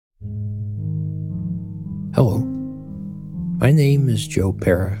Hello, my name is Joe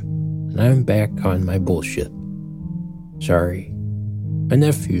Pera, and I'm back on my bullshit. Sorry, my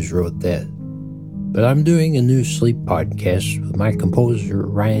nephews wrote that, but I'm doing a new sleep podcast with my composer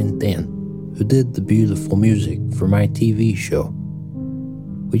Ryan Dan, who did the beautiful music for my TV show.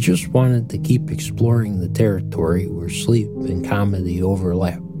 We just wanted to keep exploring the territory where sleep and comedy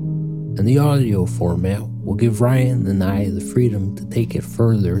overlap, and the audio format will give Ryan and I the freedom to take it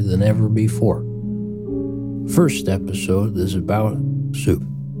further than ever before. First episode is about soup.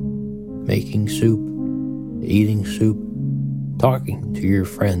 Making soup, eating soup, talking to your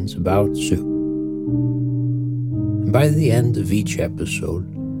friends about soup. And by the end of each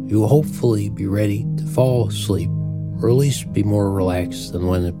episode, you will hopefully be ready to fall asleep, or at least be more relaxed than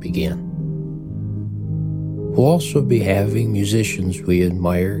when it began. We'll also be having musicians we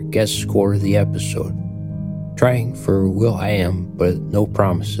admire guest score the episode, trying for will.i.am, but no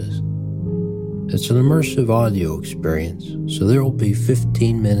promises. It's an immersive audio experience, so there will be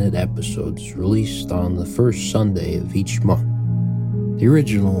 15-minute episodes released on the first Sunday of each month. The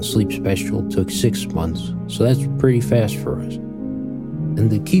original Sleep Special took 6 months, so that's pretty fast for us. And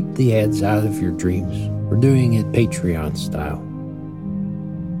to keep the ads out of your dreams, we're doing it Patreon style.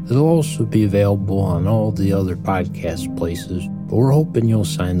 It'll also be available on all the other podcast places, but we're hoping you'll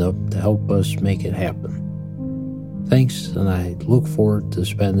sign up to help us make it happen. Thanks, and I look forward to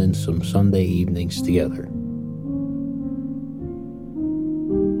spending some Sunday evenings together.